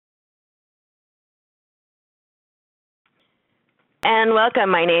And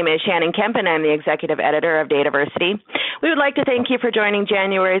welcome. My name is Shannon Kemp, and I'm the Executive Editor of DATAVERSITY. We would like to thank you for joining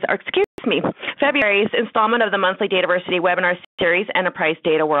February's installment of the monthly DATAVERSITY webinar series, Enterprise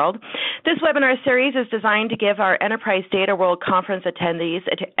Data World. This webinar series is designed to give our Enterprise Data World Conference attendees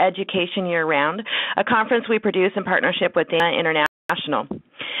education year-round, a conference we produce in partnership with Data International.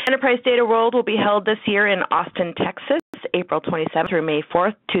 Enterprise Data World will be held this year in Austin, Texas, April 27th through May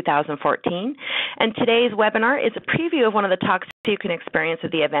 4th, 2014. And today's webinar is a preview of one of the talks you can experience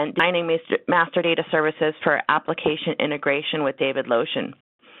at the event, Designing Master Data Services for Application Integration with David Lotion.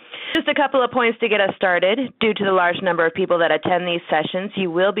 Just a couple of points to get us started. Due to the large number of people that attend these sessions,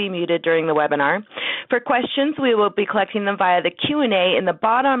 you will be muted during the webinar. For questions, we will be collecting them via the Q&A in the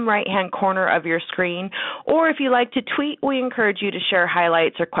bottom right-hand corner of your screen, or if you like to tweet, we encourage you to share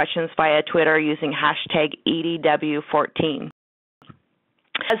highlights or questions via Twitter using hashtag EDW14.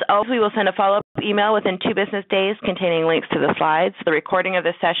 As always, we will send a follow-up email within 2 business days containing links to the slides, the recording of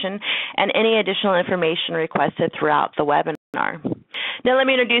the session, and any additional information requested throughout the webinar. Now let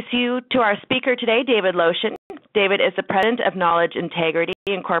me introduce you to our speaker today, David Lotion. David is the president of Knowledge Integrity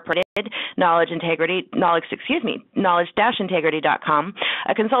Incorporated, knowledge-integrity.com,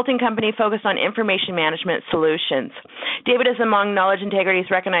 a consulting company focused on information management solutions. David is among Knowledge Integrity's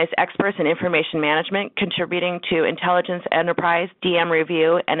recognized experts in information management, contributing to Intelligence Enterprise, DM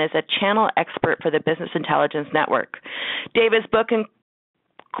Review, and is a channel expert for the Business Intelligence Network. David's book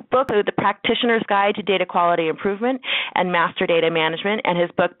include The Practitioner's Guide to Data Quality Improvement and Master Data Management, and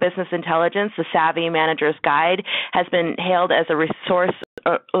his book, Business Intelligence, The Savvy Manager's Guide, has been hailed as a resource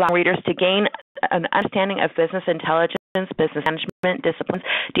allowing readers to gain an understanding of business intelligence, business management disciplines,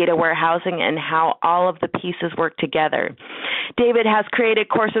 data warehousing, and how all of the pieces work together. David has created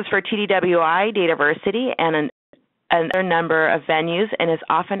courses for TDWI, DATAVERSITY, and another number of venues, and is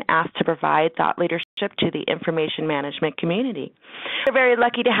often asked to provide thought leadership to the information management community. We're very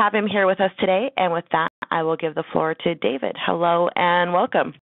lucky to have him here with us today, and with that, I will give the floor to David. Hello and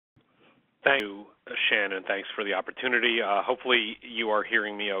welcome. Thank you, Shannon. Thanks for the opportunity. Hopefully you are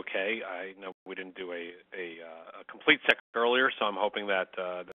hearing me okay. I know we didn't do a complete check earlier, so I'm hoping that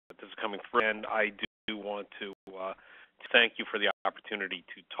this is coming through, and I do want to thank you for the opportunity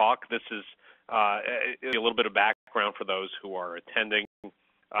to talk. This is a little bit of background for those who are attending.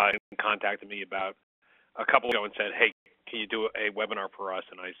 Contacted me about a couple ago and said, hey, can you do a webinar for us?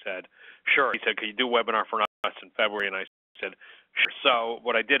 And I said, sure. He said, can you do a webinar for us in February? And I said, sure. So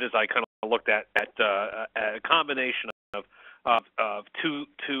what I did is I kind of looked at a combination of two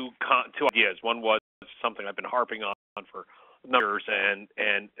ideas. One was something I've been harping on for years, and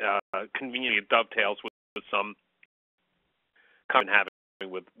conveniently dovetails with some kind of having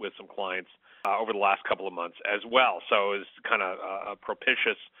with some clients over the last couple of months as well. So it's kind of a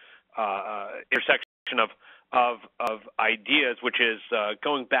propitious intersection of ideas, which is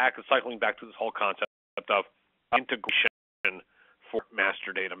cycling back to this whole concept of integration for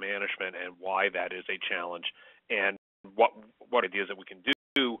master data management and why that is a challenge, and what ideas that we can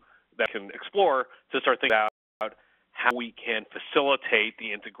do that can explore to start thinking about how we can facilitate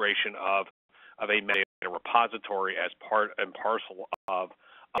the integration of a data repository as part and parcel of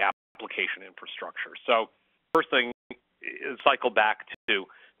the application infrastructure. So first thing is cycle back to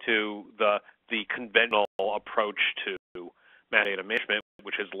the conventional approach to data management,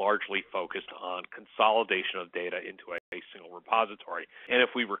 which is largely focused on consolidation of data into a single repository. And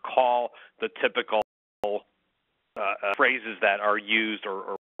if we recall the typical phrases that are used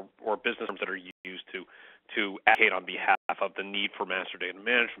or business terms that are used to advocate on behalf of the need for master data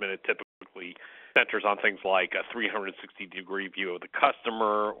management, it typically centers on things like a 360-degree view of the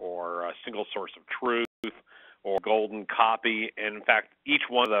customer, or a single source of truth, or golden copy. And in fact, each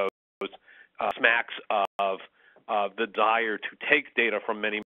one of those smacks of the desire to take data from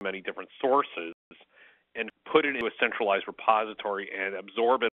many, many different sources and put it into a centralized repository and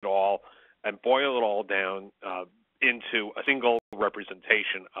absorb it all and boil it all down into a single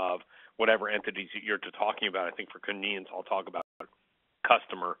representation of whatever entities you're talking about. I think for convenience, I'll talk about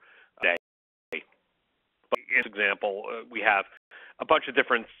customer today. But as an example, we have a bunch of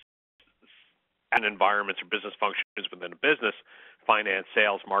different environments or business functions within a business: finance,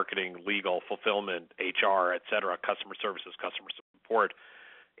 sales, marketing, legal, fulfillment, HR, et cetera, customer services, customer support.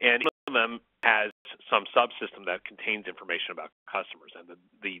 And each of them has some subsystem that contains information about customers. And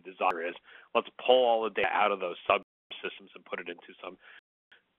the desire is, let's pull all the data out of those subsystems and put it into some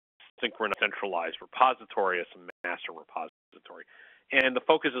synchronous centralized repository as some master repository. And the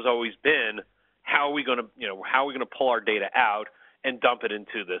focus has always been, how are we going to pull our data out and dump it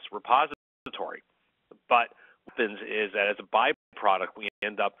into this repository? But what happens is that as a byproduct, we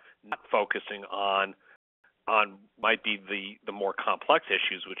end up not focusing on might be the more complex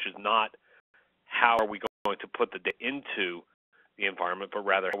issues, which is not how are we going to put the data into the environment, but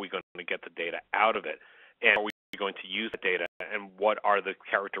rather how are we going to get the data out of it, and are we going to use the data, and what are the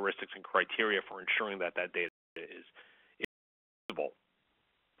characteristics and criteria for ensuring that that data is usable.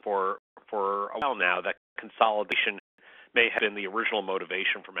 For a while now, that consolidation may have been the original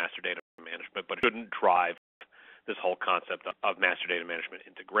motivation for master data management, but it shouldn't drive this whole concept of master data management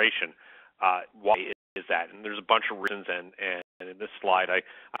integration. Why is that? And there's a bunch of reasons, and in this slide,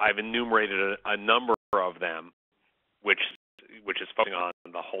 I've enumerated a number of them, which is focusing on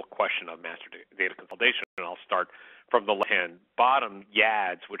the whole question of master data consolidation. And I'll start from the left-hand bottom,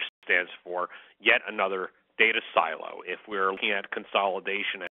 YADS, which stands for yet another data silo. If we're looking at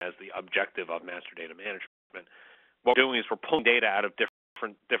consolidation as the objective of master data management, what we're doing is we're pulling data out of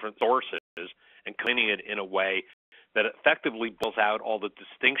different sources and cleaning it in a way that effectively builds out all the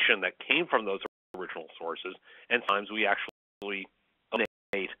distinction that came from those original sources, and sometimes we actually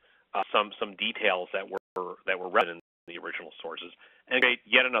eliminate some details that were relevant in the original sources, and create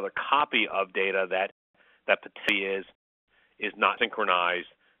yet another copy of data that potentially is not synchronized,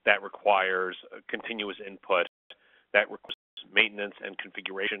 that requires continuous input, that requires maintenance and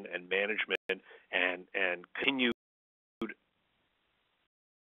configuration and management and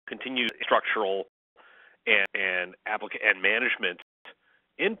continued structural and management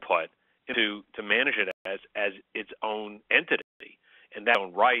input to manage it as its own entity. And that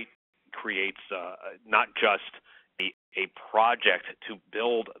own right creates not just a project to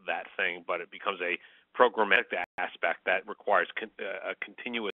build that thing, but it becomes a programmatic aspect that requires a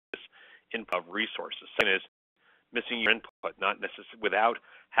continuous input of resources. Second is missing your input, not necessarily without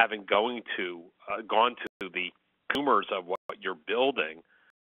having gone to the consumers of what you're building.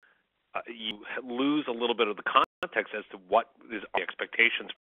 You lose a little bit of the context as to what is the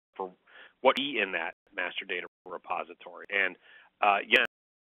expectations for what be in that master data repository. And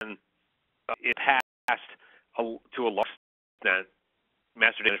it passed to a large extent.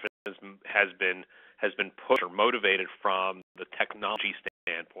 Master data management has been pushed or motivated from the technology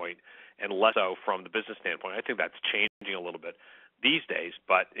standpoint and less so from the business standpoint. I think that's changing a little bit these days,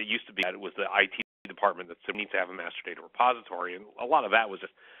 but it used to be that it was the IT department that needs to have a master data repository, and a lot of that was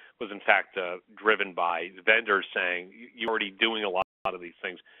in fact driven by vendors saying you're already doing a lot of these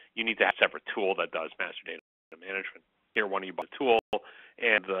things. You need to have a separate tool that does master data management. Here, when you buy a tool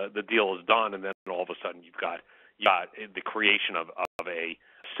and the deal is done, and then all of a sudden you've got the creation of a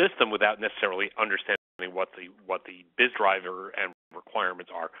system without necessarily understanding what the biz driver and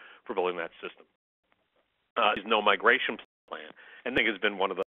requirements are for building that system. There's no migration plan, and I think has been one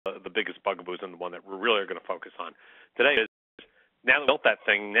of the biggest bugaboos, and the one that we really are going to focus on today is, now that we built that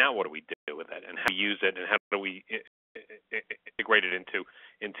thing, now what do we do with it, and how do we use it, and how do we integrate it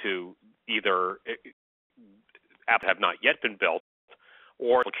into either apps that have not yet been built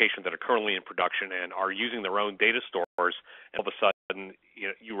or applications that are currently in production and are using their own data stores, and all of a sudden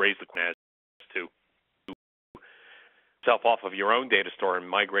you raise the question as to self off of your own data store and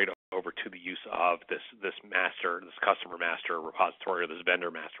migrate over to the use of this customer master repository or this vendor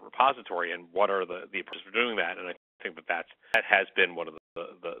master repository, and what are the approaches for doing that? And I think that has been one of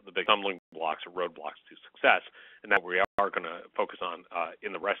the big stumbling blocks or roadblocks to success, and that we are going to focus on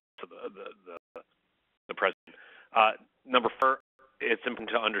in the rest of the present. Number 4, it's important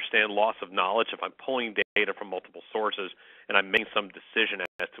to understand loss of knowledge. If I'm pulling data from multiple sources and I'm making some decision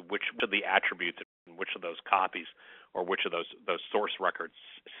as to which of the attributes and which of those copies or which of those source records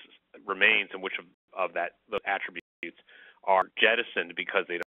remains and which of those attributes are jettisoned because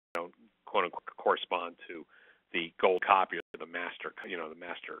they don't quote unquote correspond to the gold copy or the master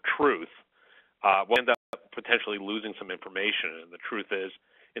truth, we'll end up potentially losing some information. And the truth is,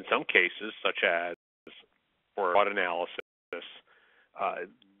 in some cases, such as for fraud analysis,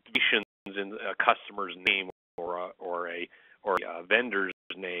 deletions in a customer's name or a vendor's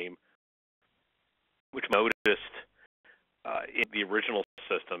name, which noticed in the original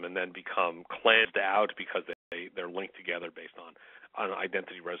system and then become cleansed out because they're linked together based on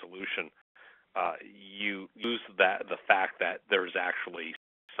identity resolution. You lose the fact that there's actually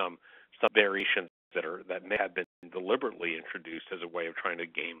some variations that may have been deliberately introduced as a way of trying to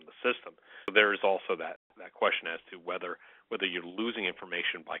game the system. So there is also that question as to whether you're losing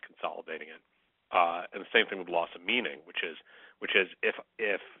information by consolidating it. And the same thing with loss of meaning, which is if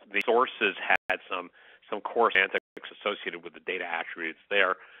the sources had some core semantics associated with the data attributes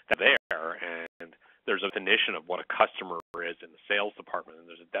they're there, and there's a definition of what a customer is in the sales department, and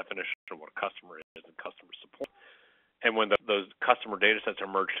there's a definition of what a customer is in customer support. And when those customer data sets are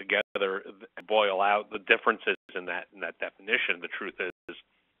merged together, boil out the differences in that definition. The truth is,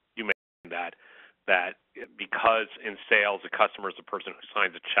 you may find that because in sales, the customer is the person who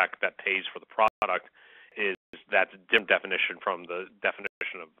signs a check that pays for the product, that's a different definition from the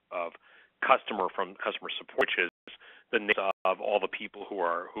definition of customer from customer support, which is the name of all the people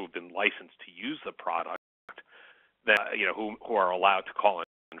who've been licensed to use the product, that who are allowed to call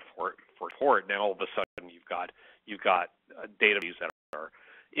in for support. Now all of a sudden you've got databases that are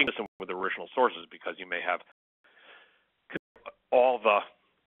inconsistent with the original sources, because you may have all the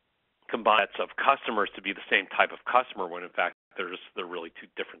combined sets of customers to be the same type of customer, when in fact they're really two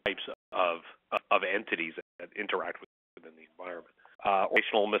different types of entities that interact within the environment.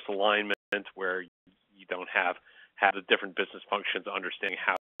 Operational misalignment, where you don't have the different business functions understanding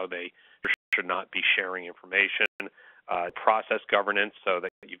how they should not be sharing information. Process governance, so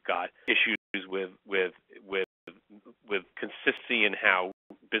that you've got issues with consistency in how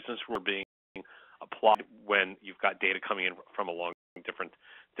business rules are being applied when you've got data coming in from along different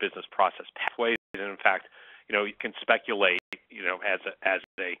business process pathways. And in fact, you can speculate, as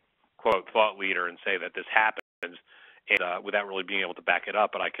a quote thought leader, and say that this happens, and without really being able to back it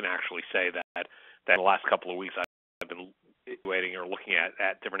up. But I can actually say that in the last couple of weeks I've been evaluating or looking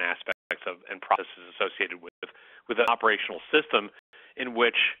at different aspects of and processes associated with an operational system, in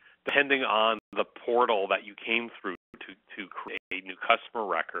which, depending on the portal that you came through to create a new customer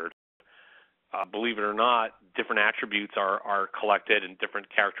record, believe it or not, different attributes are collected and different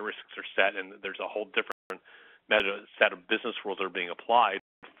characteristics are set, and there's a whole different set of business rules that are being applied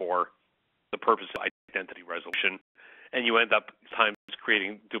for the purpose of identity resolution, and you end up sometimes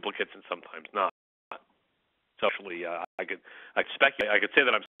creating duplicates and sometimes not. So actually, I could say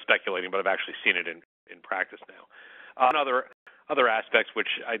that I'm speculating, but I've actually seen it in practice now. Other aspects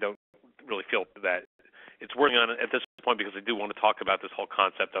which I don't really feel that it's working on at this point, because I do want to talk about this whole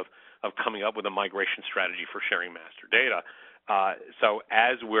concept of coming up with a migration strategy for sharing master data. So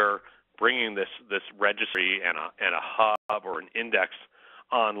as we're bringing this registry and a hub or an index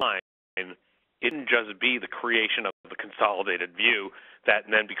online, it didn't just be the creation of the consolidated view that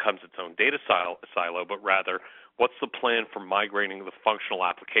then becomes its own data silo, but rather, what's the plan for migrating the functional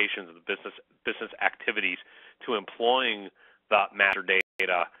applications of the business activities to employing the master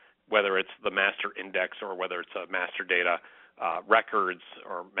data, whether it's the master index or whether it's a master data records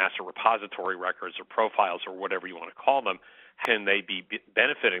or master repository records or profiles or whatever you want to call them? Can they be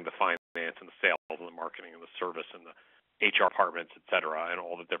benefiting the finance and the sales and the marketing and the service and the HR departments, et cetera, and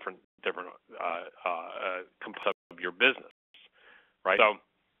all the different components of your business, right?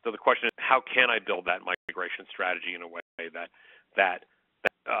 So the question is, how can I build that migration strategy in a way that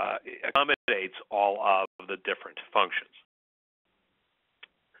accommodates all of the different functions?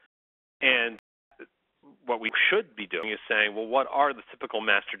 And what we should be doing is saying, well, what are the typical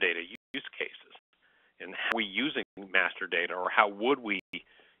master data use cases? And how are we using master data, or how would we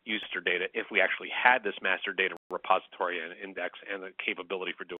use master data if we actually had this master data repository and index and the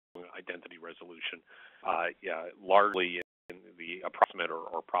capability for doing identity resolution, largely in the approximate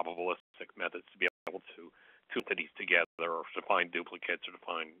or probabilistic methods, to be able to entities together, or to find duplicates or to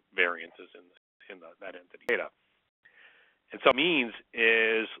find variances in that entity data. And so what it means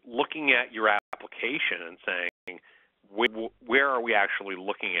is looking at your application and saying, where are we actually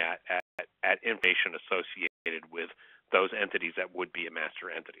looking at information associated with those entities that would be a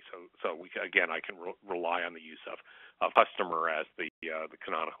master entity? So I can rely on the use of customer as the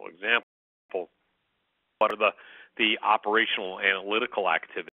canonical example. What are the operational analytical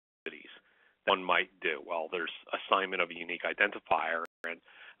activities that one might do? Well, there's assignment of a unique identifier, and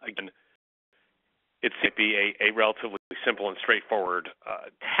again, it might be a relatively simple and straightforward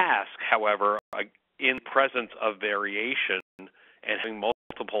task. However, in presence of variation and having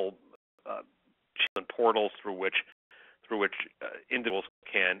multiple portals through which individuals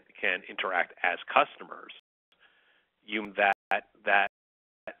can interact as customers, that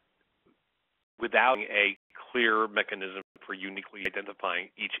without a clear mechanism for uniquely identifying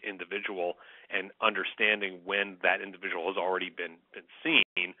each individual and understanding when that individual has already been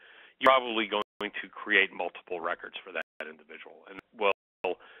seen, you're probably going to create multiple records for that individual, and will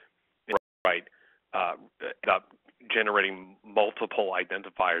end up generating multiple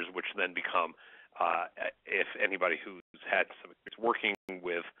identifiers, which then become, if anybody who's had some experience working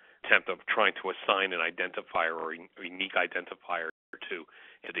with attempt of trying to assign an identifier or a unique identifier to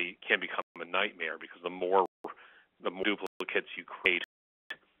it, can become a nightmare, because the more duplicates you create,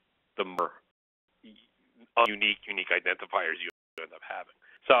 the more unique identifiers you end up having.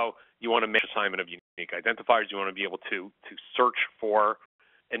 So you want to make assignment of unique identifiers. You want to be able to search for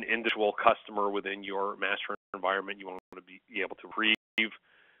an individual customer within your master environment. You want to be able to retrieve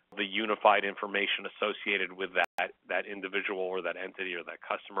the unified information associated with that individual or that entity or that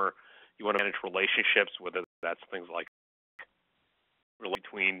customer. You want to manage relationships, whether that's things like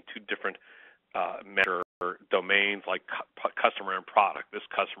between two different measure domains like customer and product. This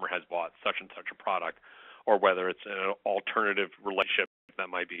customer has bought such and such a product, or whether it's an alternative relationship that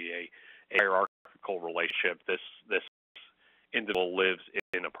might be a hierarchical relationship. This individual lives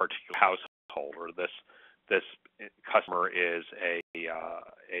in a particular household, or this customer is a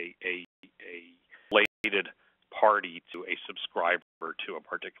related party to a subscriber to a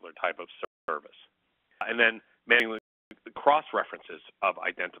particular type of service. And then managing the cross references of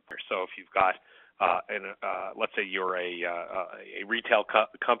identifiers. So if you've got let's say you're a retail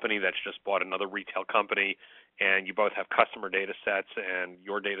company that's just bought another retail company, and you both have customer data sets, and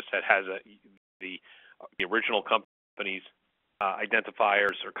your data set has the original company's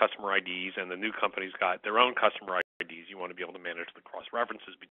identifiers or customer IDs, and the new company's got their own customer IDs. You want to be able to manage the cross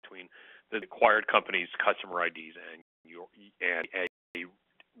references between the acquired company's customer IDs and a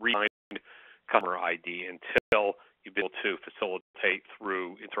redesigned customer ID until you'll be able to facilitate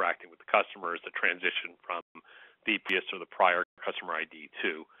through interacting with the customers the transition from the previous or the prior customer ID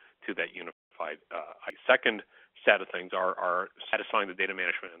to that unified ID. Second set of things are satisfying the data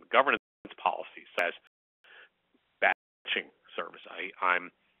management and the governance policies as batching service. I'm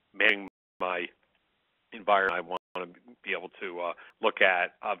managing my environment. I want to be able to look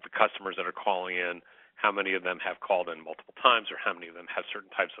at of the customers that are calling in, how many of them have called in multiple times, or how many of them have certain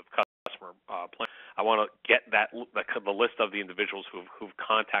types of customer plans. I want to get the list of the individuals who've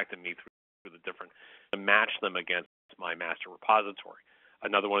contacted me through the different, and match them against my master repository.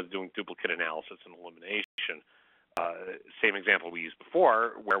 Another one is doing duplicate analysis and elimination. Same example we used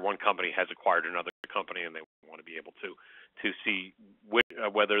before, where one company has acquired another company, and they want to be able to see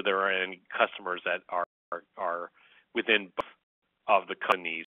whether there are any customers that are within both of the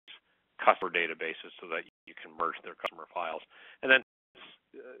company's customer databases, so that you can merge their customer files. And then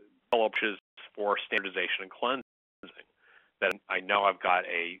developers for standardization and cleansing. That I know I've got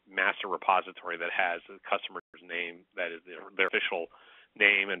a master repository that has the customer's name, that is their official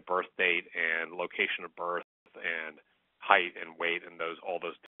name and birth date and location of birth and height and weight and all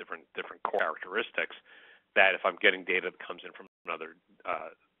those different core characteristics, that if I'm getting data that comes in from another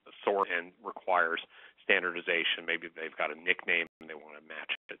source and requires standardization, maybe they've got a nickname and they want to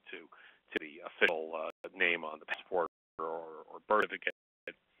match it to the official name on the passport or birth certificate,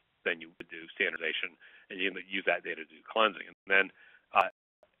 then you would do standardization and you use that data to do cleansing. And then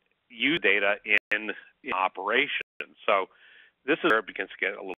use data in operation. So this is where it begins to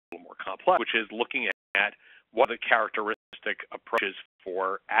get a little more complex, which is looking at what are the characteristic approaches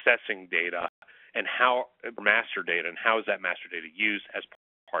for accessing data and how master data, and how is that master data used as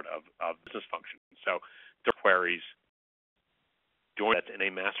part of business function. So the queries join that's in a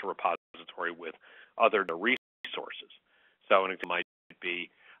master repository with other resources. So an example might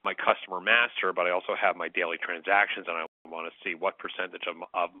be my customer master, but I also have my daily transactions, and I want to see what percentage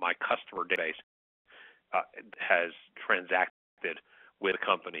of my customer database has transacted with a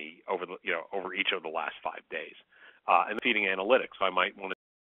company over each of the last 5 days. And feeding analytics, so I might want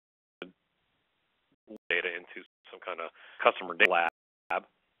to data into some kind of customer data lab,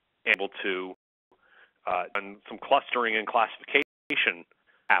 able to run some clustering and classification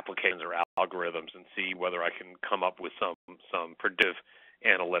applications or algorithms, and see whether I can come up with some predictive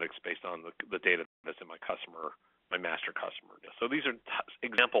analytics based on the data that's in my master customer. So these are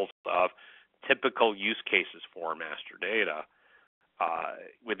examples of typical use cases for master data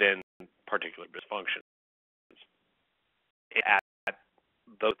within particular business functions. At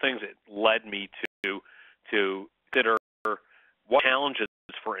those things, it led me to consider what challenges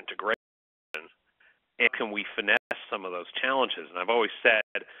for integration, and can we finesse some of those challenges. And I've always said,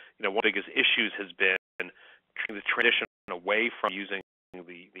 one of the biggest issues has been the transition away from using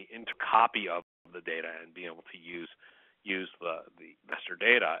the intercopy of the data and being able to use the master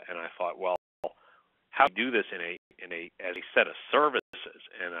data. And I thought, well, how do you do this as a set of services?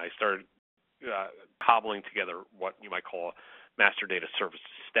 And I started cobbling together what you might call a master data services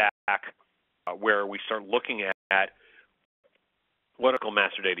stack, where we start looking at what are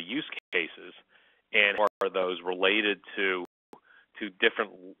master data use cases, and are those related to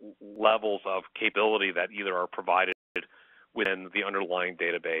different levels of capability that either are provided within the underlying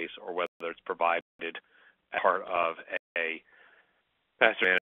database, or whether it's provided as part of a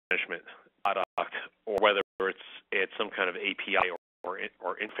master management product, or whether it's some kind of API or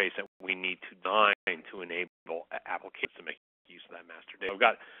interface that we need to design to enable applications to make use of that master data. I've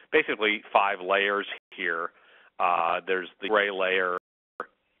got basically 5 layers here. There's the gray layer,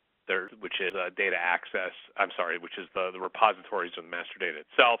 which is data access. Which is the repositories of the master data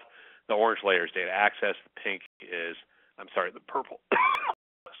itself. The orange layer is data access. The pink is, the purple.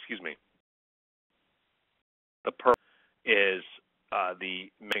 Excuse me. The purple is the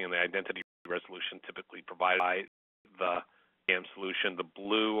identity resolution typically provided by the AM solution. The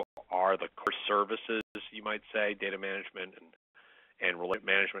blue are the core services, you might say, data management and related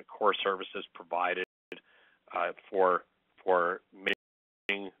management core services provided for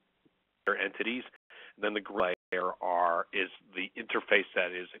managing their entities. And then the gray layer is the interface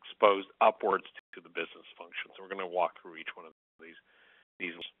that is exposed upwards to the business function. So we're going to walk through each one of these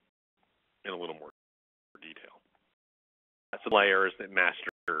in a little more detail. So the layer is the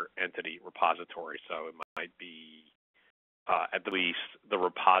master entity repository. So it might be at least the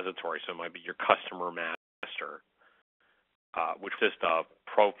repository. So it might be your customer master, which consists of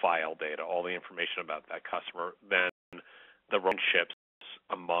profile data, all the information about that customer. Then the relationships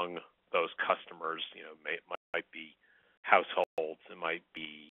among those customers, might be households, it might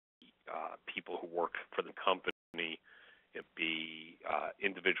be people who work for the company, it be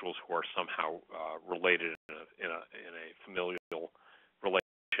individuals who are somehow related in a familial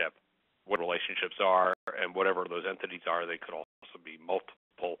relationship. What relationships are, and whatever those entities are, they could also be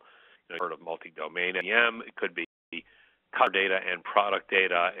multiple. You've heard of multi-domain EM. It could be customer data and product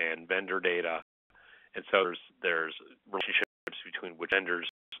data and vendor data, and so there's relationships between which vendors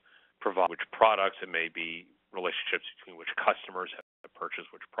provide which products. It may be relationships between which customers have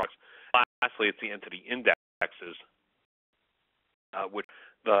purchased which products. Lastly, it's the entity indexes, which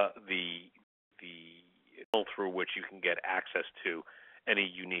through which you can get access to any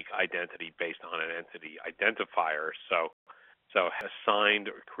unique identity based on an entity identifier. So assigned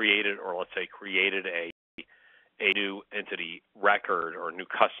or created, or let's say created a new entity record or new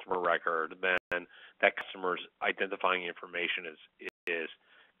customer record, then that customer's identifying information is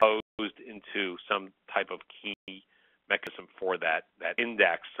posed into some type of key mechanism for that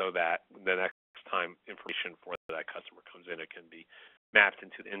index, so that the next time information for that customer comes in, it can be mapped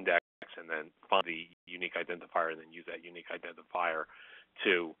into the index and then find the unique identifier and then use that unique identifier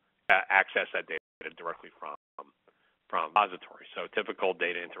to access that data directly from repository. So typical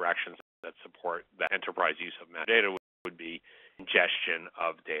data interactions that support the enterprise use of master data would be ingestion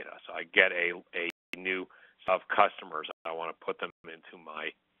of data. So I get a new set of customers. I want to put them into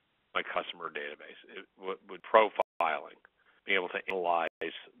my customer database. It would profiling, being able to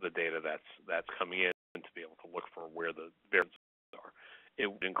analyze the data that's coming in and to be able to look for where the variances are. It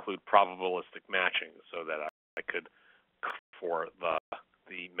would include probabilistic matching, so that I could for the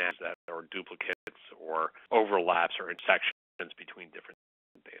match that are duplicates or overlaps or intersections between different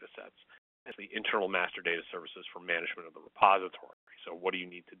data sets. And the internal master data services for management of the repository. So what do you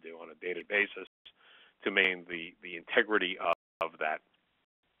need to do on a daily basis to maintain the integrity of that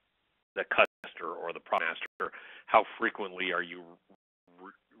the customer or the master? How frequently are you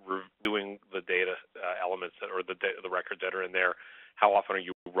reviewing the data elements or the records that are in there? How often are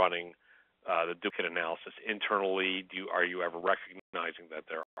you running the duplicate analysis internally? Are you ever recognizing that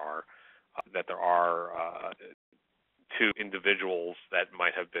there are two individuals that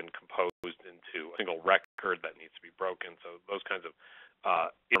might have been composed into a single record that needs to be broken? So those kinds of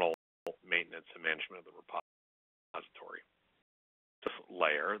internal maintenance and management of the repository.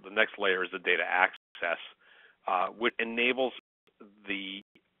 The next layer is the data access, which enables the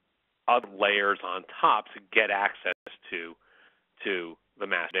other layers on top to get access to the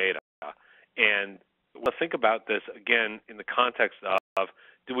master data. And we'll think about this again in the context of,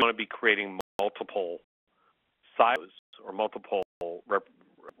 do we want to be creating multiple silos or multiple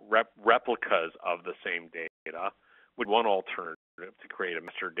replicas of the same data? With one alternative to create a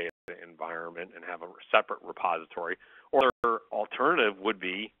master data environment and have a separate repository, or alternative would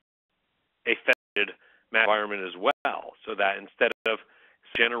be a federated environment as well, so that instead of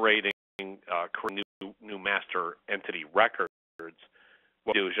generating new master entity records,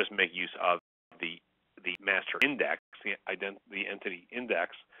 what we do is just make use of the master index, the entity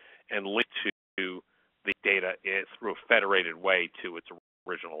index, and link to the data through a federated way to its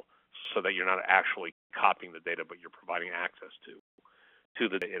original, so that you're not actually copying the data, but you're providing access to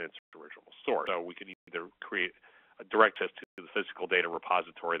the data in its original source. So we could either create a direct access to the physical data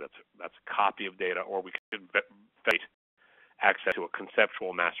repository that's a copy of data, or we could access to a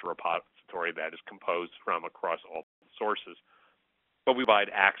conceptual master repository that is composed from across all sources. But we provide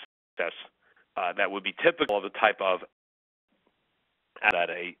access that would be typical of the type of that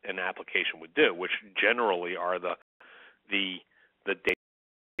an application would do, which generally are the database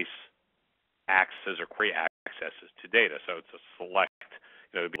access or query accesses to data. So it's a select,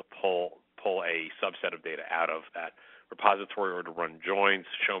 to be able to pull a subset of data out of that repository or to run joins,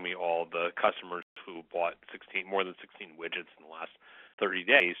 show me all the customers who bought more than 16 widgets in the last 30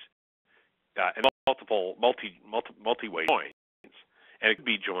 days, and multi-way joins. And it could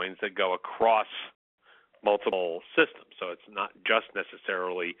be joins that go across multiple systems. So it's not just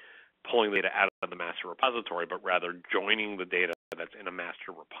necessarily pulling data out of the master repository, but rather joining the data that's in a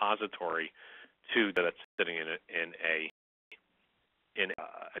master repository to that's sitting in a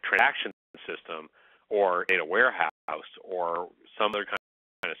transaction system or data warehouse or some other kind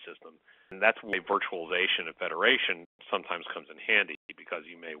of system. And that's why virtualization and federation sometimes comes in handy, because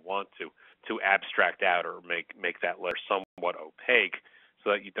you may want to abstract out or make that layer somewhat opaque so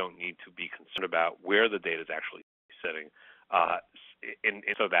that you don't need to be concerned about where the data is actually sitting. And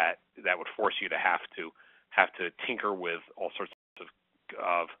so that would force you to have to tinker with all sorts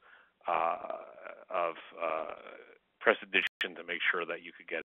of precision to make sure that you could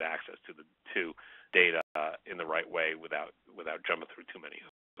get access to the data in the right way without jumping through too many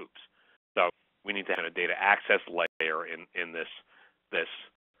hoops. So we need to have a data access layer in this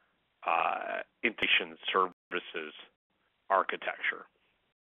integration services architecture.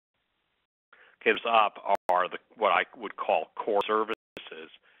 Okay, up are what I would call core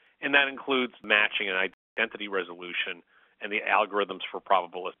services, and that includes matching and identity resolution and the algorithms for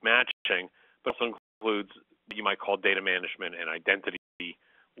probabilistic matching, but also includes what you might call data management and identity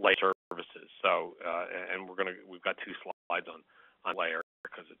layer services. So, and we've got 2 slides on layer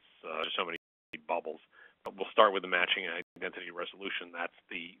because it's there's so many bubbles. But we'll start with the matching and identity resolution. That's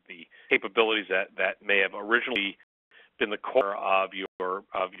the capabilities that may have originally been the core of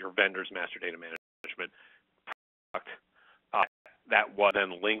your vendor's master data management product. That was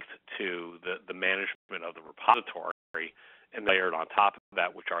then linked to the management of the repository and layered on top of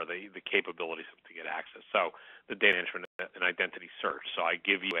that, which are the capabilities to get access. So the data management and identity search. So I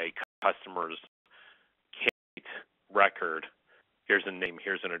give you a customer's record. Here's a name,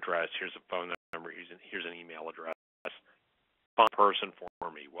 here's an address, here's a phone number, here's an email address. Find a person for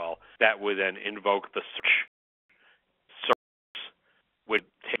me. Well, that would then invoke the search. Would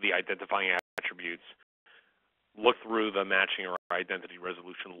take the identifying attributes, look through the matching or identity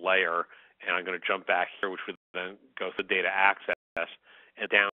resolution layer, and I'm going to jump back here, which would then go to the data access and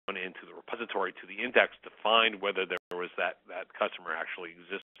down into the repository to the index to find whether there was that customer actually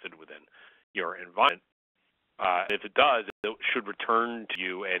existed within your environment. If it does, it should return to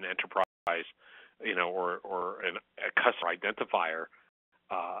you an enterprise, or a customer identifier,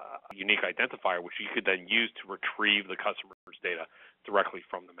 unique identifier, which you could then use to retrieve the customer's data directly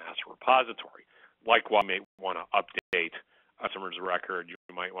from the master repository. Likewise, you may want to update a customer's record. You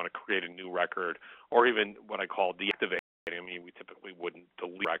might want to create a new record, or even what I call deactivating. I mean, we typically wouldn't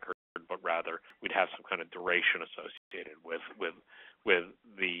delete a record, but rather we'd have some kind of duration associated with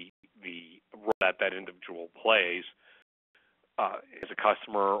the role that individual plays as a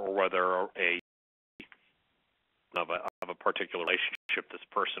customer, or whether of a particular relationship. This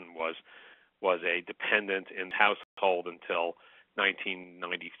person was a dependent in the household until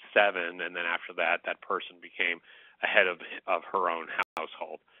 1997, and then after that person became a head of her own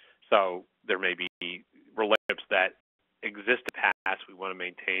household. So there may be relationships that exist in the past. We want to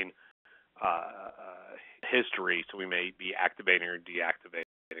maintain history, so we may be activating or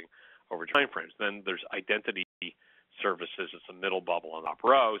deactivating over time frames. Then there's identity services. It's a middle bubble on the top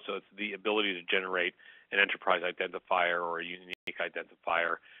row, so it's the ability to generate an enterprise identifier or a unique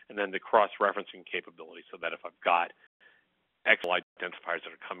identifier, and then the cross-referencing capability, so that if I've got external identifiers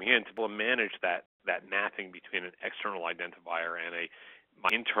that are coming in, to be able to manage that mapping between an external identifier and my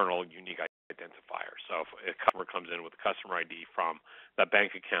internal unique identifier. So if a customer comes in with a customer ID from the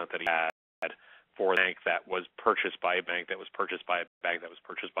bank account that he had for a bank that was purchased by a bank that was purchased by a bank that was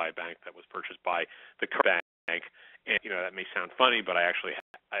purchased by a bank that was purchased by the current bank, and that may sound funny, but that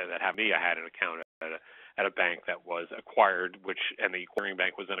happened to me. I had an account at a bank that was acquired, and the acquiring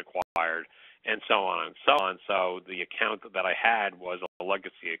bank was then acquired, and so on and so on. So the account that I had was a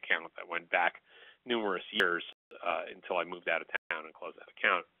legacy account that went back numerous years until I moved out of town and closed that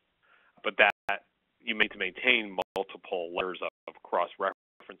account. But that you need to maintain multiple layers of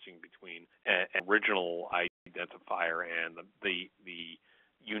cross-referencing between an original identifier and the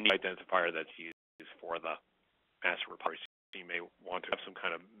unique identifier that's used for the master repository. So you may want to have some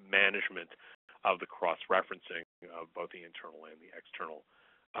kind of management of the cross-referencing of both the internal and the external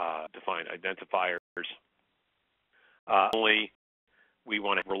defined identifiers. Only we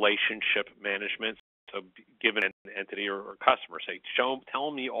want to have relationship management. So given an entity or customer, say, tell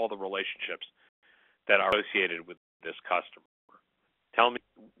me all the relationships that are associated with this customer. Tell me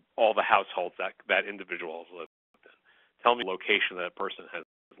all the households that individual has lived in. Tell me the location that person has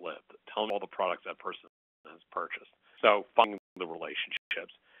lived. Tell me all the products that person has purchased. So finding the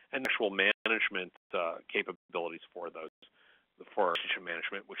relationships and actual management capabilities for those, for relationship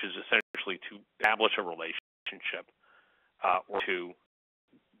management, which is essentially to establish a relationship or to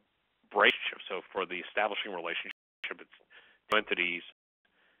break. So for the establishing relationship, it's two entities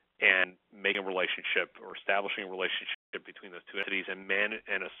and making a relationship or establishing a relationship between those two entities and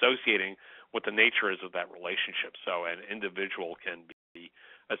associating what the nature is of that relationship. So an individual can be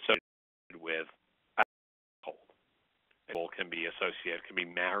associated with a household. An individual can be associated, can be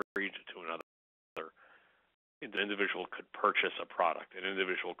married to another. An individual could purchase a product. An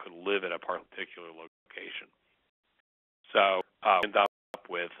individual could live at a particular location. So end up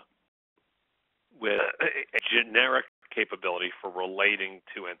with a generic capability for relating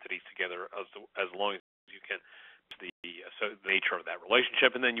two entities together as long as you can. The nature of that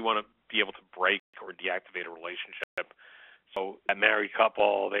relationship, and then you want to be able to break or deactivate a relationship. So a married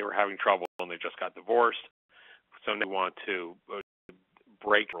couple, they were having trouble and they just got divorced, so they want to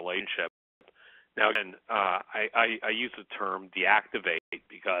break a relationship. Now again, I use the term deactivate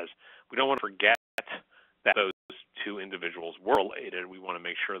because we don't want to forget that those two individuals were related. We want to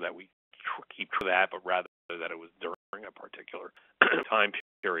make sure that we keep track of that, but rather that it was during a particular time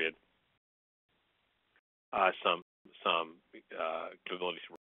period. Some capabilities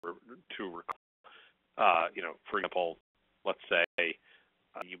to for example, let's say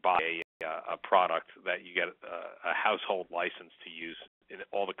you buy a product that you get a household license to use in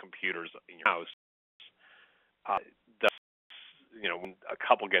all the computers in your house. When a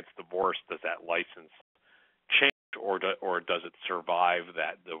couple gets divorced, does that license change, or does it survive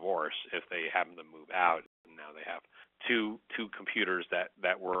that divorce if they happen to move out and now they have two computers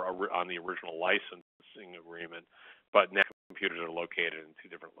that were on the original licensing agreement, but now computers are located in two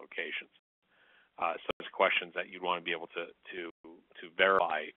different locations? So there's questions that you'd want to be able to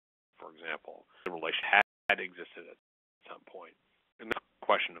verify. For example, the relationship had existed at some point. And the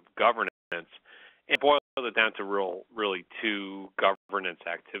question of governance, and boil it down to really two governance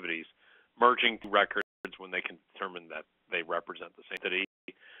activities: merging two records when they can determine that they represent the same entity.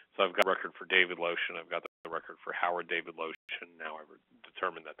 So I've got a record for David Lotion. I've got the record for Howard David Lotion. Now I've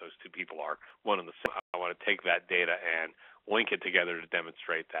determined that those two people are one and the same. I want to take that data and link it together to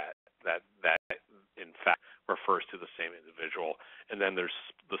demonstrate that in fact refers to the same individual. And then there's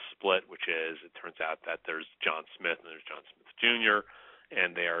the split, which is it turns out that there's John Smith and there's John Smith Jr.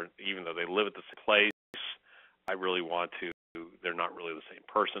 And they are, even though they live at the same place, I really want to. They're not really the same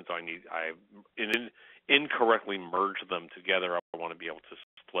person, so I incorrectly merge them together. I want to be able to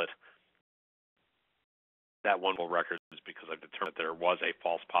split that one record because I've determined that there was a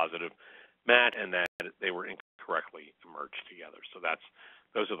false positive match and that they were incorrectly merged together. So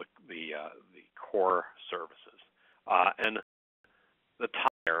those are the core services. And the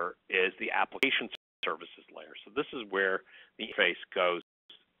top layer is the application services layer. So this is where the interface goes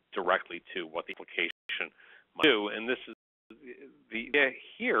directly to what the application might do. And this is the idea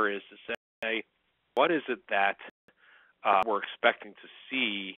here is to say, what is it that we're expecting to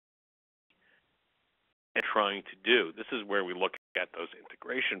see and trying to do? This is where we look at those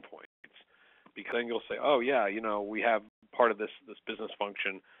integration points, because then you'll say, oh yeah, we have part of this business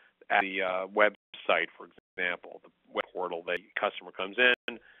function at the website, for example, the web portal. The customer comes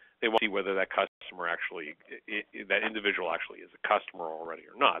in, they want to see whether that customer actually, that individual actually is a customer already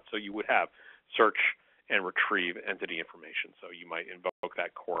or not. So you would have search and retrieve entity information. So you might invoke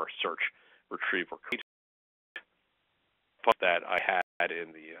that core search, retrieve, or create that I had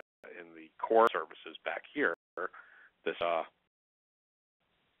in the core services back here. This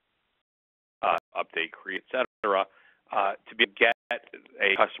update, create, etc. To get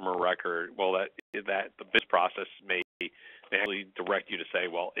a customer record, well, that the business process may actually direct you to say,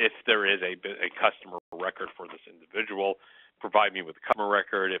 well, if there is a customer record for this individual, provide me with a customer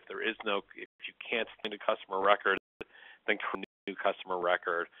record. If you can't find a customer record, then create a new customer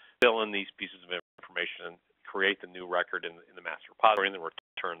record, fill in these pieces of information, and create the new record in the master repository, and then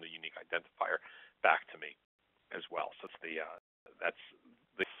return the unique identifier back to me as well. So that's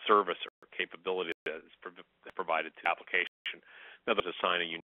the service or capability that is provided to the application. Now there's assign a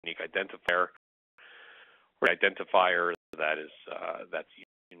unique identifier or identifier that's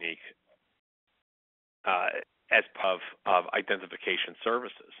unique as part of identification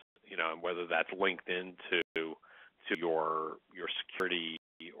services, and whether that's linked into your security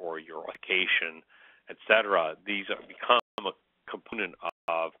or your authentication, et cetera. These become a component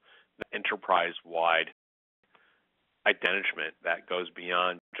of the enterprise-wide identity that goes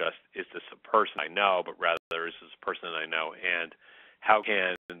beyond just, is this a person I know, but rather, is this a person I know, and how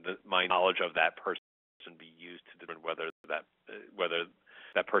can my knowledge of that person be used to determine whether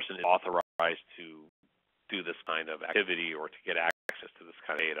that person is authorized to do this kind of activity or to get access to this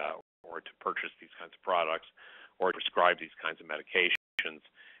kind of data or to purchase these kinds of products or to prescribe these kinds of medications,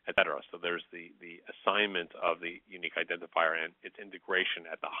 et cetera. So there's the assignment of the unique identifier and its integration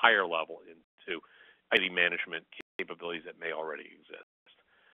at the higher level into ID management capabilities that may already exist.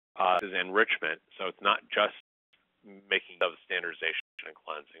 This is enrichment, so it's not just making of standardization and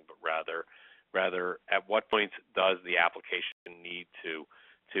cleansing, but rather at what point does the application need to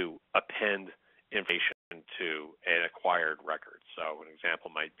append information to an acquired record? So an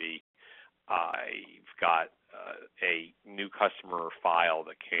example might be I've got a new customer file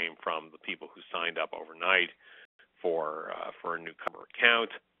that came from the people who signed up overnight for a new customer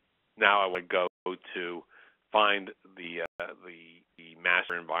account. Now I would go to find the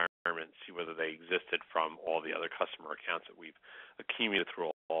master environment, see whether they existed from all the other customer accounts that we've accumulated through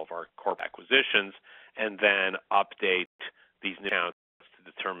all of our corporate acquisitions, and then update these new accounts to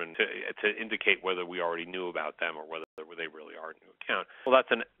determine to indicate whether we already knew about them or whether they really are a new account. Well, that's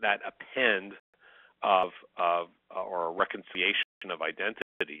that append of or a reconciliation of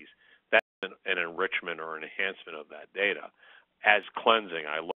identities. That's an enrichment or an enhancement of that data. As cleansing,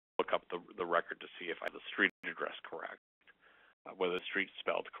 I look up the record to see if I have the street address correct, whether the street's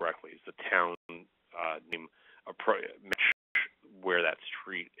spelled correctly, is the town name match where that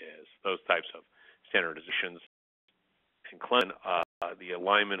street is. Those types of standardizations. And cleanse the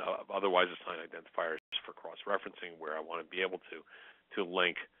alignment of otherwise assigned identifiers for cross-referencing, where I want to be able to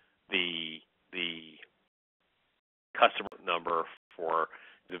link the customer number for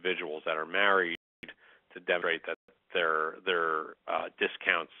individuals that are married to demonstrate that their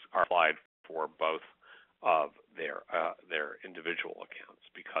discounts are applied for both of their individual accounts,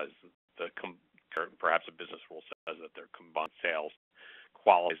 because perhaps a business rule says that their combined sales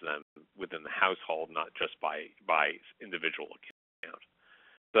qualifies them within the household, not just by individual account.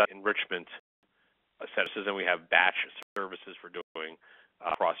 So that enrichment services, and we have batch services for doing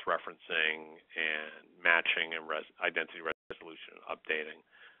cross-referencing and matching and identity resolution and updating.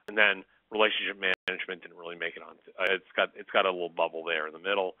 And then relationship management didn't really make it on. It's got a little bubble there in the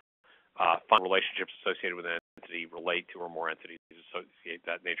middle. Find relationships associated with an entity, relate to or more entities, associate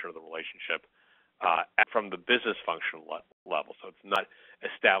that nature of the relationship from the business function level. So it's not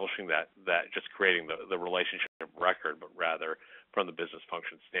establishing that just creating the relationship record, but rather from the business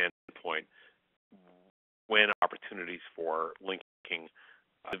function standpoint, when opportunities for linking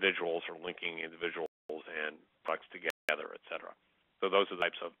individuals or linking individuals and products together, et cetera. So those are the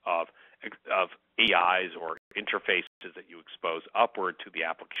types of AIs or interfaces that you expose upward to the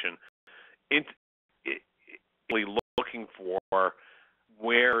application. Looking for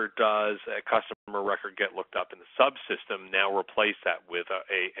where does a customer record get looked up in the subsystem, now replace that with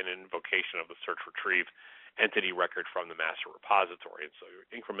an invocation of the search retrieve entity record from the master repository. And so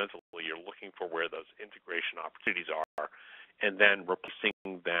incrementally, you're looking for where those integration opportunities are, and then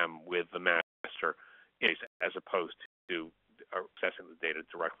replacing them with the master as opposed to accessing the data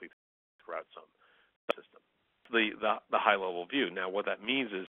directly throughout some system. The high-level view. Now, what that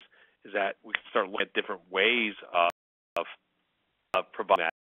means is that we can start looking at different ways of providing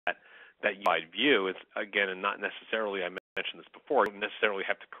that unified view. Is again, and not necessarily, I mentioned this before, you don't necessarily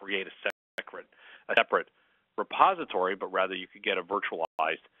have to create a separate repository, but rather you could get a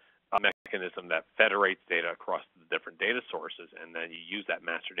virtualized mechanism that federates data across the different data sources, and then you use that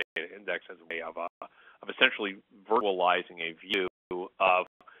master data index as a way of essentially virtualizing a view of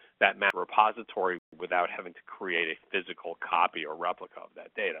that master repository without having to create a physical copy or replica of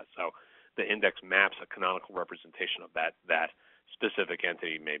that data. So the index maps a canonical representation of that specific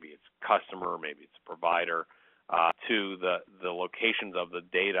entity, maybe it's customer, maybe it's provider, to the locations of the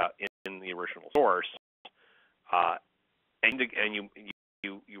data in the original source, and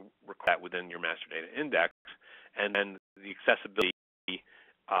you record that within your master data index, and then the accessibility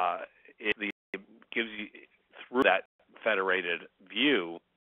gives you, through that federated view,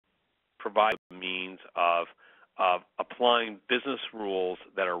 provide a means of applying business rules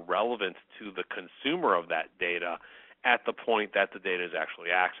that are relevant to the consumer of that data at the point that the data is actually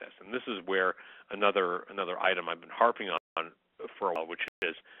accessed. And this is where another item I've been harping on for a while, which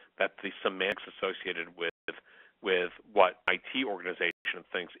is that the semantics associated with what IT organization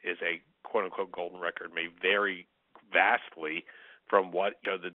thinks is a quote-unquote golden record may vary vastly from what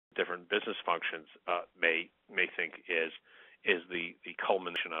the different business functions may think is the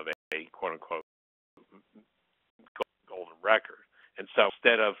culmination of a quote-unquote golden record. And so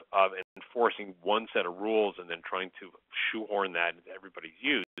instead of enforcing one set of rules and then trying to shoehorn that into everybody's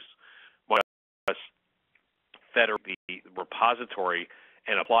use, why not federate the repository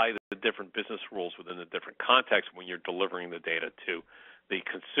and apply the different business rules within the different contexts when you're delivering the data to the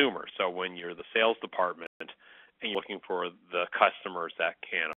consumer. So when you're the sales department and you're looking for the customers that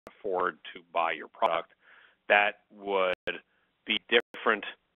can afford to buy your product, that would be different,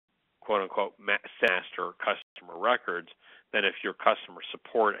 quote-unquote, master customer records than if you're customer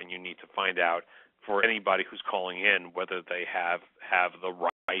support and you need to find out for anybody who's calling in whether they have the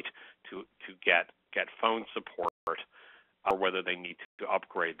right to get phone support or whether they need to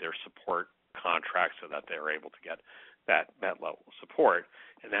upgrade their support contract so that they're able to get that level of support.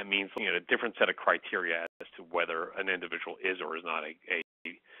 And that means looking at a different set of criteria as to whether an individual is or is not a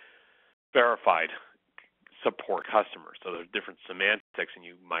verified support customer. So there's different semantics, and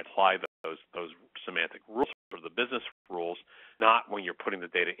you might apply those semantic rules for the business rules, not when you're putting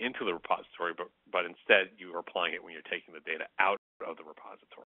the data into the repository, but instead you are applying it when you're taking the data out of the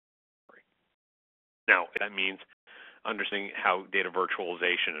repository. Now, that means understanding how data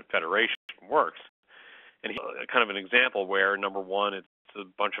virtualization and federation works. And kind of an example where, number one, it's a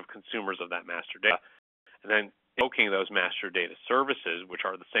bunch of consumers of that master data, and then invoking those master data services, which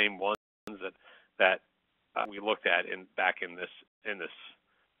are the same ones that we looked at back in this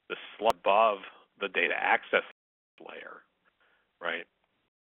slide above the data access layer, right?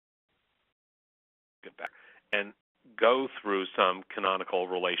 Get back and go through some canonical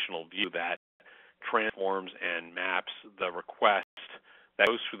relational view that transforms and maps the request that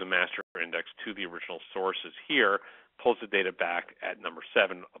goes through the master index to the original sources here, pulls the data back at number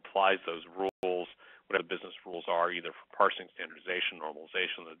 7, applies those rules, whatever the business rules are, either for parsing, standardization,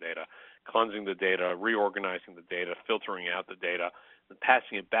 normalization of the data, cleansing the data, reorganizing the data, filtering out the data, and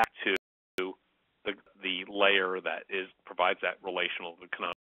passing it back to the layer that provides that relational, the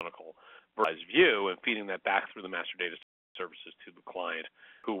canonical view, and feeding that back through the master data services to the client,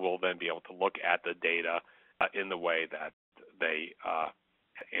 who will then be able to look at the data in the way that they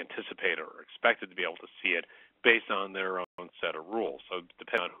anticipate or expected to be able to see it based on their own set of rules. So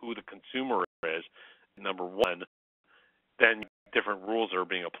depending on who the consumer is, number 1, then different rules are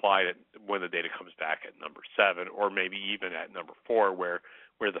being applied when the data comes back at number 7, or maybe even at number 4, where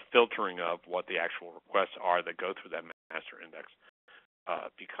the filtering of what the actual requests are that go through that master index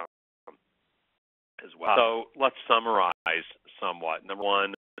become as well. So let's summarize somewhat. Number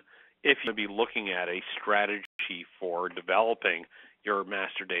 1, if you're going to be looking at a strategy for developing your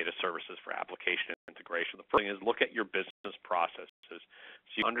master data services for application integration, the first thing is look at your business processes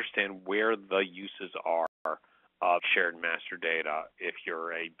so you understand where the uses are of shared master data. If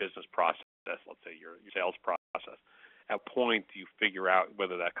you're a business process, let's say your sales process, at what point do you figure out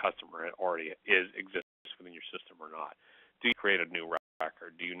whether that customer already exists within your system or not? Do you create a new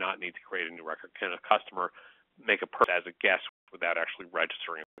record? Do you not need to create a new record? Can a customer make a purchase as a guest without actually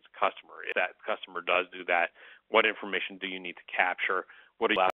registering as a customer? If that customer does do that, what information do you need to capture? What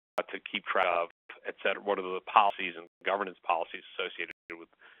are you allowed to keep track of, et cetera? What are the policies and governance policies associated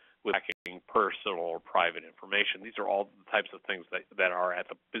with tracking personal or private information? These are all the types of things that are at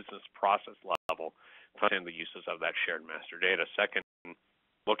the business process level to understand the uses of that shared master data. Second,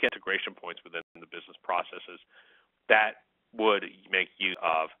 look at integration points within the business processes that would make use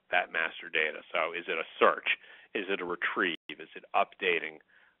of that master data. So is it a search? Is it a retrieve? Is it updating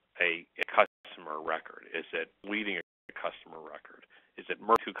a customer record? Is it deleting a customer record? Is it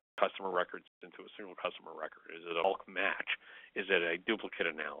merging 2 customer records into a single customer record? Is it a bulk match? Is it a duplicate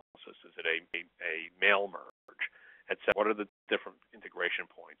analysis? Is it a mail merge? Etc. What are the different integration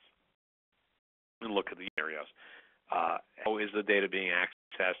points? And look at the areas. How is the data being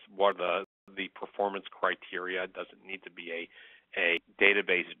accessed? What are the performance criteria? Does it need to be a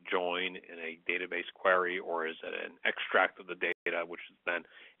database join in a database query, or is it an extract of the data which is then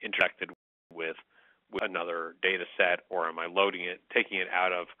interacted with another data set, or am I loading it, taking it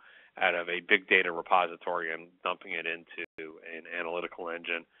out of a big data repository and dumping it into an analytical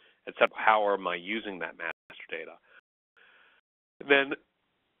engine, etc. How am I using that master data? Then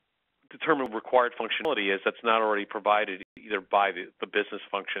determine required functionality is that's not already provided either by the business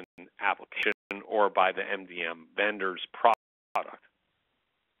function application or by the MDM vendor's product.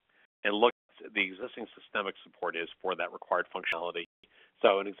 And look at the existing systemic support is for that required functionality.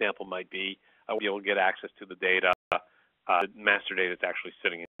 So an example might be I will be able to get access to the data. The master data is actually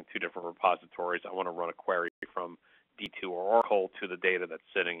sitting in 2 different repositories. I want to run a query from D2 or Oracle to the data that's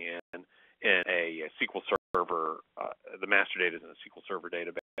sitting in a SQL Server. The master data is in a SQL Server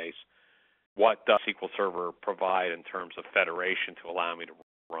database. What does SQL Server provide in terms of federation to allow me to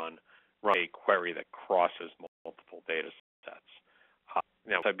run a query that crosses multiple data sets?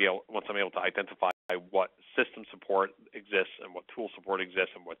 Now, once I'm able to identify what system support exists and what tool support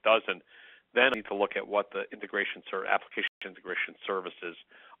exists and what doesn't, then I need to look at what the application integration services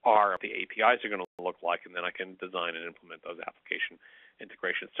are, what the APIs are going to look like, and then I can design and implement those application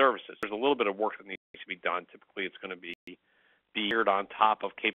integration services. There's a little bit of work that needs to be done. Typically, it's going to be geared on top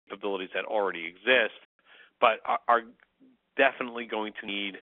of capabilities that already exist, but are definitely going to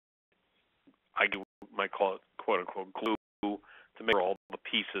need, I might call it, quote-unquote, glue to make sure all the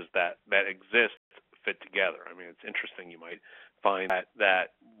pieces that exist fit together. I mean, it's interesting. You might find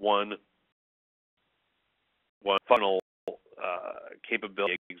that one funnel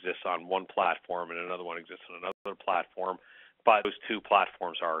capability exists on one platform and another one exists on another platform, but those two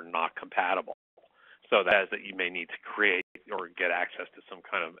platforms are not compatible. So that is that you may need to create or get access to some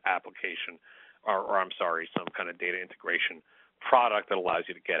kind of application, or I'm sorry, some kind of data integration product that allows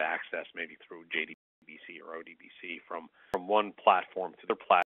you to get access maybe through JDBC or ODBC from one platform to the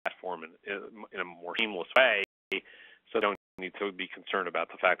platform in a more seamless way. So don't need to be concerned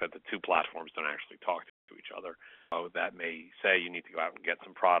about the fact that the two platforms don't actually talk to each other. That may say you need to go out and get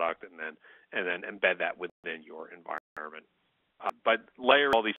some product and then embed that within your environment. But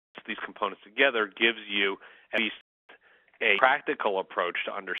layering all these components together gives you at least a practical approach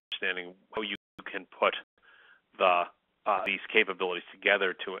to understanding how you can put these capabilities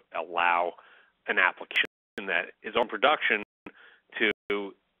together to allow an application that is on production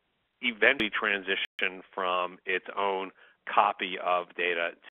to eventually transition from its own copy of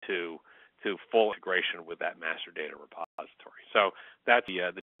data to full integration with that master data repository. So that's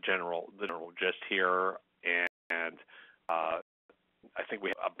the general gist here, and I think we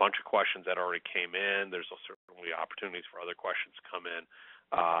have a bunch of questions that already came in. There's certainly opportunities for other questions to come in.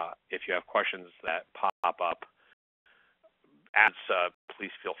 If you have questions that pop up,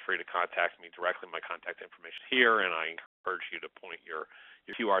 please feel free to contact me directly. My contact information is here, and I encourage you to point your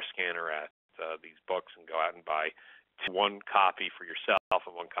QR scanner at these books and go out and buy one copy for yourself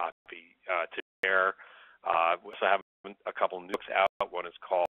and one copy to share. We also have a couple of books out. One is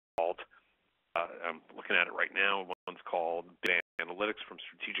called, I'm looking at it right now, one's called Data Analytics from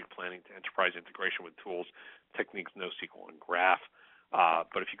Strategic Planning to Enterprise Integration with Tools, Techniques, NoSQL, and Graph.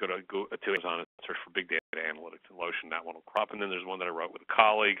 But if you go to Amazon and search for Big Data Analytics and Lotion, that one will crop. And then there's one that I wrote with a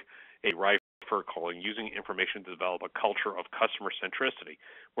colleague, a Reifer, called Using Information to Develop a Culture of Customer Centricity.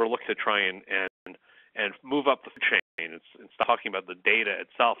 We're looking to try and move up the food chain. It's talking about the data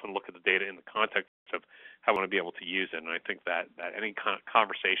itself and look at the data in the context of how we want to be able to use it. And I think that any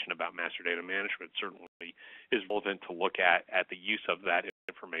conversation about master data management certainly is relevant to look at the use of that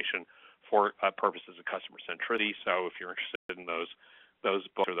information for purposes of customer centricity. So if you're interested in those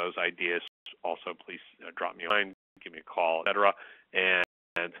books or those ideas, also please drop me a line, give me a call, etc. And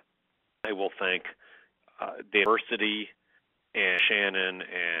I will thank DATAVERSITY and Shannon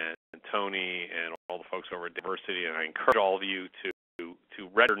and Tony and all the folks over at DATAVERSITY, and I encourage all of you to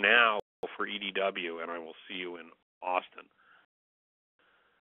register now for EDW, and I will see you in Austin.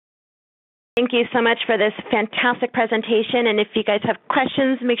 Thank you so much for this fantastic presentation, and if you guys have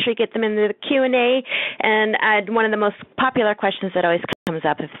questions, make sure you get them into the Q&A. And one of the most popular questions that always comes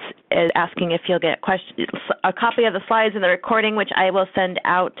up is asking if you'll get a copy of the slides and the recording, which I will send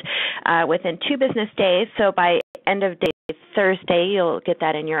out within 2 business days. So by end of day Thursday, you'll get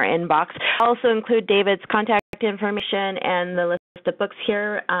that in your inbox. I'll also include David's contact information and the list of books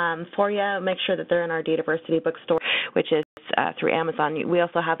here for you. Make sure that they're in our DATAVERSITY bookstore, which is through Amazon. We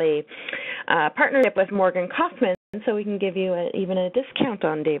also have a partnership with Morgan Kaufman, so we can give you even a discount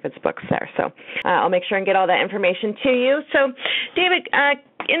on David's books there. So I'll make sure and get all that information to you. So, David,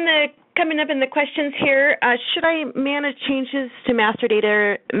 coming up in the questions here, should I manage changes to master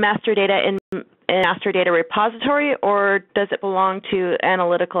data in master data repository, or does it belong to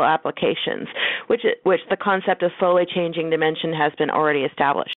analytical applications, which the concept of slowly changing dimension has been already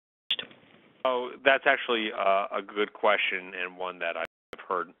established? Oh, that's actually a good question, and one that I've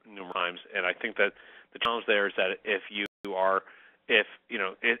heard numerous times. And I think that the challenge there is that it's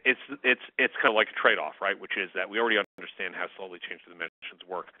kind of like a trade-off, right? Which is that we already understand how slowly changed dimensions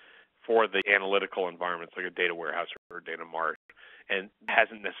work for the analytical environments like a data warehouse or a data mart, and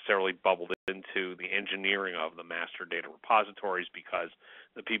hasn't necessarily bubbled into the engineering of the master data repositories, because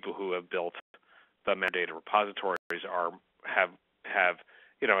the people who have built the master data repositories have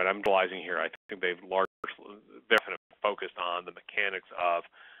and I'm realizing here, I think they're kind of focused on the mechanics of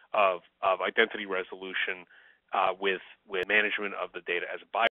identity resolution with management of the data as a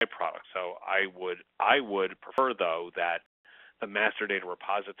byproduct. So I would prefer, though, that the master data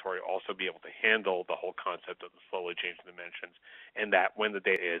repository also be able to handle the whole concept of the slowly changing dimensions, and that when the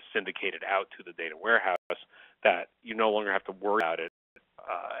data is syndicated out to the data warehouse, that you no longer have to worry about it,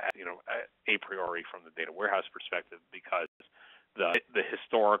 a priori from the data warehouse perspective, because the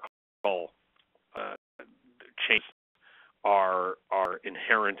historical change are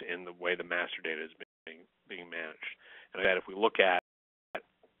inherent in the way the master data is being managed. And that if we look at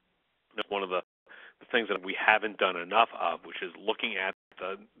one of the things that we haven't done enough of, which is looking at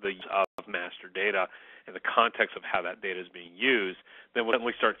the use of master data in the context of how that data is being used, then we'll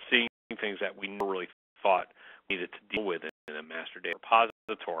suddenly start seeing things that we never really thought we needed to deal with in a master data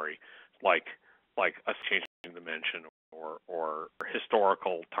repository, like us changing dimension or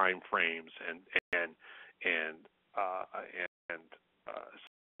historical time frames and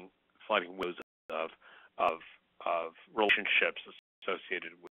sliding windows of relationships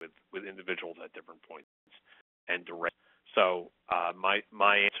associated with individuals at different points and direct. So my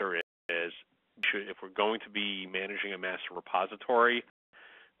answer is if we're going to be managing a master repository,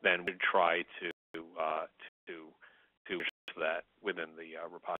 then we'd try to that within the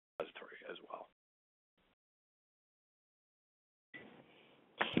repository as well.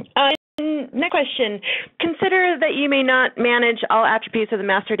 Next question. Consider that you may not manage all attributes of the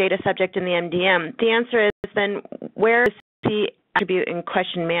master data subject in the MDM. The answer is then where is the attribute in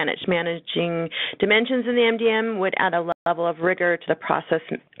question managed? Managing dimensions in the MDM would add a level of rigor to the process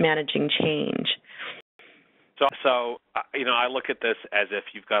managing change. So I look at this as if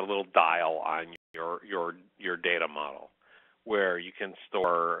you've got a little dial on your data model, where you can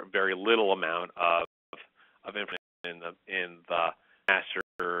store a very little amount of information in the master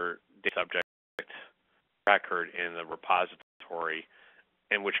data subject record in the repository,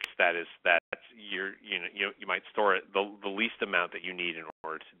 in which case you might store it the least amount that you need in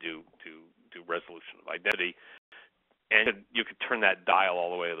order to do resolution of identity, and you could turn that dial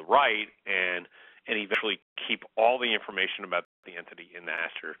all the way to the right and eventually keep all the information about the entity in the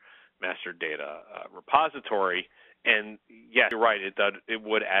master data repository. And yes, you're right, it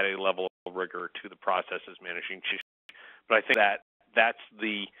would add a level of rigor to the processes managing change. But I think that's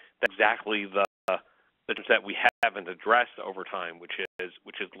exactly the that we haven't addressed over time, which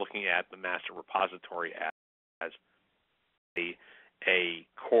is looking at the master repository as a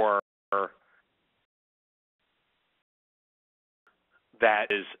core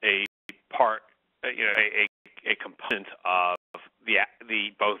that is a part, a component of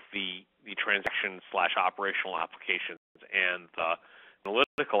both the transaction / operational applications and the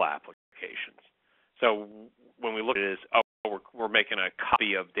analytical applications. So when we look at it as, we're making a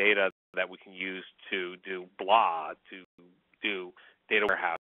copy of data that we can use to do blah, to do data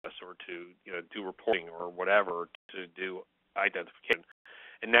warehouse, or to do reporting or whatever, to do identification.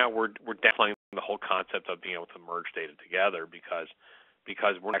 And now we're definitely the whole concept of being able to merge data together because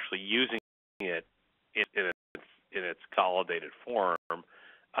we're actually using it in its consolidated form,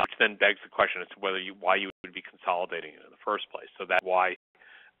 which then begs the question as to why you would be consolidating it in the first place. So that's why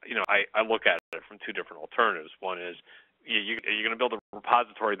I look at it from two different alternatives. One is you're going to build a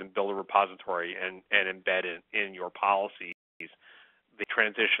repository, then build a repository and embed in your policies the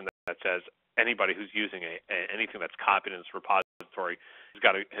transition that says anybody who's using anything that's copied in this repository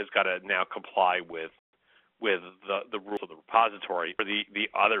has got to now comply with the rules of the repository. For the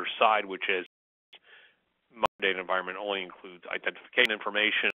other side, which is my data environment only includes identification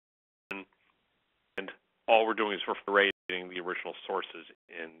information, and all we're doing is reiterating the original sources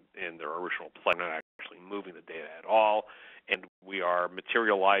in their original place. We're not actually moving the data at all, and we are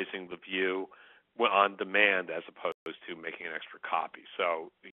materializing the view on demand as opposed to making an extra copy.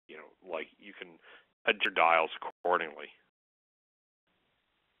 So, you can adjust your dials accordingly.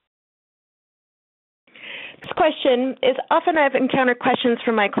 This question is often I've encountered questions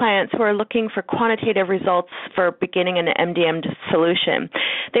from my clients who are looking for quantitative results for beginning an MDM solution.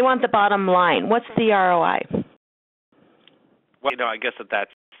 They want the bottom line. What's the ROI? Well, I guess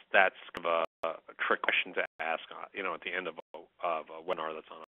that's kind of a trick question to ask, at the end of a webinar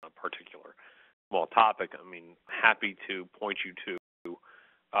that's on a particular small topic. I mean, happy to point you to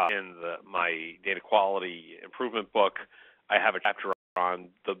in my data quality improvement book. I have a chapter on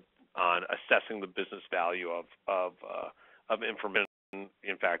assessing the business value of information.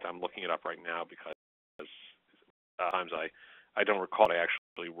 In fact, I'm looking it up right now because times I don't recall what I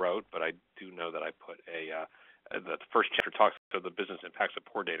actually wrote, but I do know that I put the first chapter talks about the business impacts of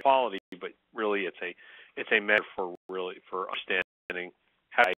poor data quality, but really it's a metaphor for understanding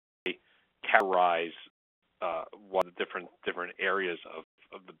how to categorize what the different areas of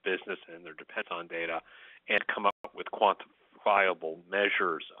the business and their dependence on data, and come up with quantifiable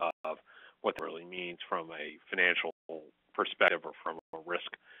measures of what that really means from a financial perspective or from a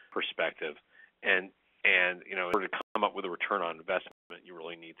risk perspective. And in order to come up with a return on investment, you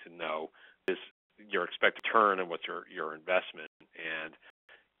really need to know is your expected return and what's your investment. And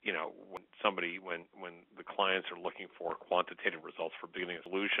when the clients are looking for quantitative results for beginning a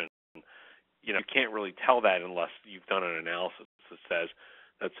solution, you can't really tell that unless you've done an analysis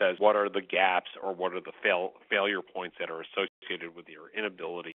that says what are the gaps or what are the failure points that are associated with your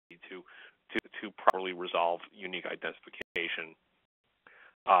inability to properly resolve unique identification,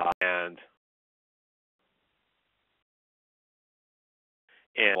 and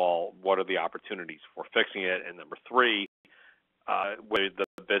well, what are the opportunities for fixing it? And number three, whether the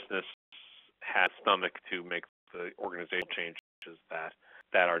business has stomach to make the organizational changes that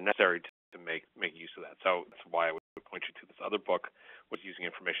are necessary to make use of that. So that's why I would point you to this other book, which is Using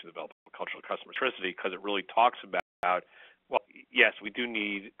Information to Develop Cultural Customer Centricity, because it really talks about, well, yes, we do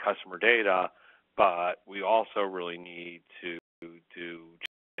need customer data, but we also really need to do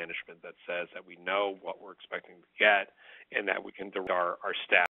management that says that we know what we're expecting to get, and that we can direct our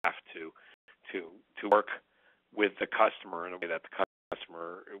staff to work with the customer in a way that the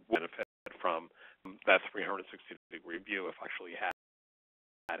customer will benefit from that 360-degree view if actually had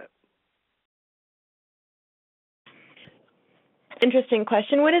it. Interesting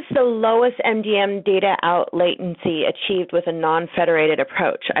question. What is the lowest MDM data out latency achieved with a non-federated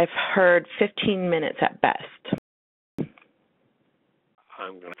approach? I've heard 15 minutes at best.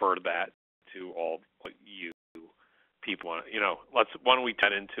 I'm going to refer to that to all you people want. Why don't we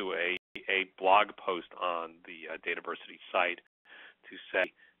turn into a blog post on the DATAVERSITY site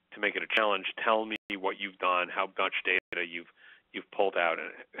to make it a challenge. Tell me what you've done, how much data you've pulled out, and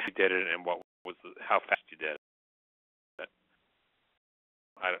how you did it, and how fast you did it.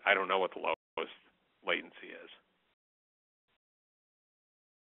 I don't know what the lowest latency is.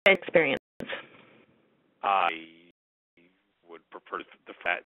 Experience. I would prefer the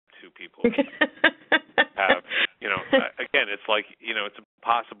fact to people have, again, it's like, it's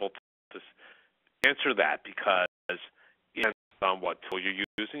impossible to answer that because it depends on what tool you're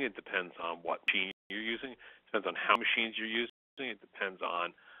using. It depends on what machine you're using. It depends on how machines you're using. It depends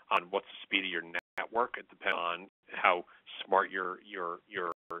on what's the speed of your network. It depends on how smart your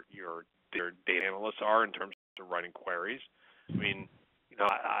data analysts are in terms of writing queries. I mean,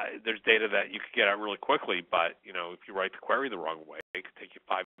 there's data that you could get out really quickly, but if you write the query the wrong way, it could take you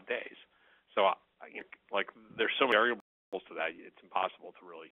 5 days. So, there's so many variables to that, it's impossible to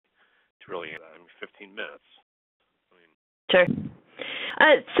really answer that. 15 minutes. Sure.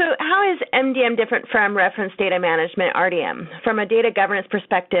 So how is MDM different from reference data management, RDM? From a data governance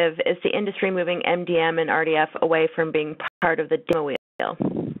perspective, is the industry moving MDM and RDF away from being part of the demo wheel?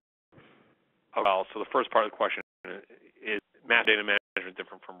 Well, so the first part of the question is master data management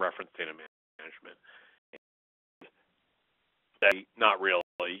different from reference data management? Not really,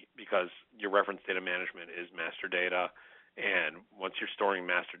 because your reference data management is master data, and once you're storing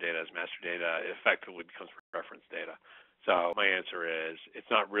master data as master data, it effectively becomes reference data. So my answer is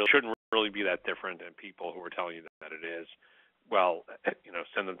shouldn't really be that different, and people who are telling you that it is, well,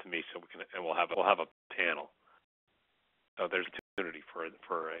 send them to me so we'll have a panel. So there's an opportunity for a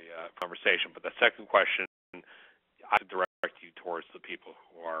conversation. But the second question, I would direct you towards the people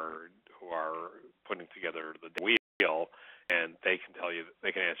who are putting together the wheel, and they can tell you,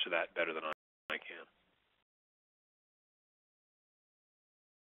 they can answer that better than I can.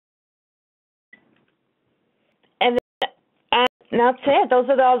 That's it. Those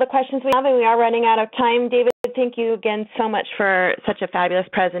are all the questions we have, and we are running out of time. David, thank you again so much for such a fabulous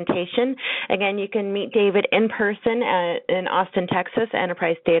presentation. Again, you can meet David in person in Austin, Texas,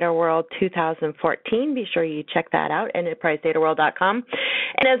 Enterprise Data World 2014. Be sure you check that out, enterprisedataworld.com.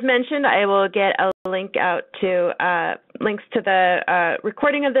 And as mentioned, I will get a link out to links to the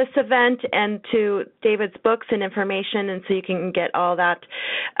recording of this event and to David's books and information, and so you can get all that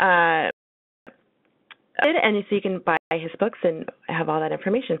and so you can buy his books and have all that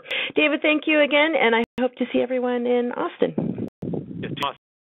information. David, thank you again, and I hope to see everyone in Austin.